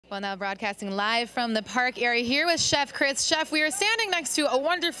Well, now broadcasting live from the park area here with Chef Chris. Chef, we are standing next to a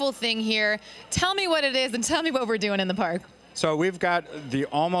wonderful thing here. Tell me what it is and tell me what we're doing in the park. So we've got the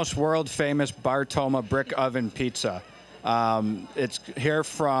almost world famous Bartoma brick oven pizza. It's here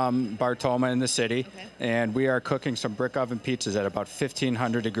from Bartoma in the city, and we are cooking some brick oven pizzas at about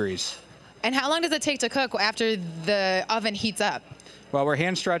 1,500 degrees. And how long does it take to cook after the oven heats up? Well, we're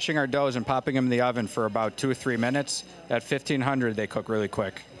hand stretching our doughs and popping them in the oven for about 2 or 3 minutes. At 1,500, they cook really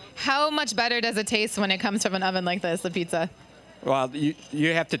quick. How much better does it taste when it comes from an oven like this, the pizza? Well,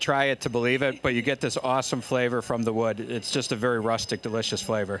 you have to try it to believe it, but you get this awesome flavor from the wood. It's just a very rustic, delicious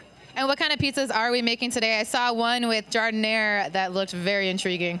flavor. And what kind of pizzas are we making today? I saw one with jardiniere that looked very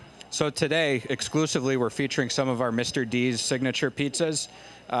intriguing. So today, exclusively, we're featuring some of our Mr. D's signature pizzas.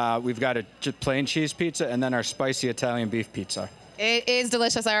 We've got a just plain cheese pizza and then our spicy Italian beef pizza. It is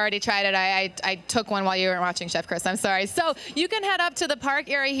delicious. I already tried it. I took one while you weren't watching, Chef Chris. I'm sorry. So you can head up to the park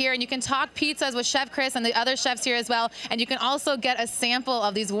area here, and you can talk pizzas with Chef Chris and the other chefs here as well. And you can also get a sample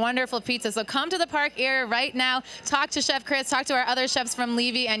of these wonderful pizzas. So come to the park area right now. Talk to Chef Chris. Talk to our other chefs from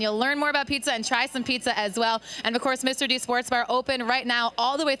Levy, and you'll learn more about pizza and try some pizza as well. And, of course, Mr. D Sports Bar open right now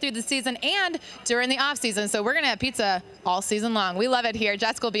all the way through the season and during the off season. So we're going to have pizza all season long. We love it here.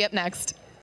 Jessica will be up next.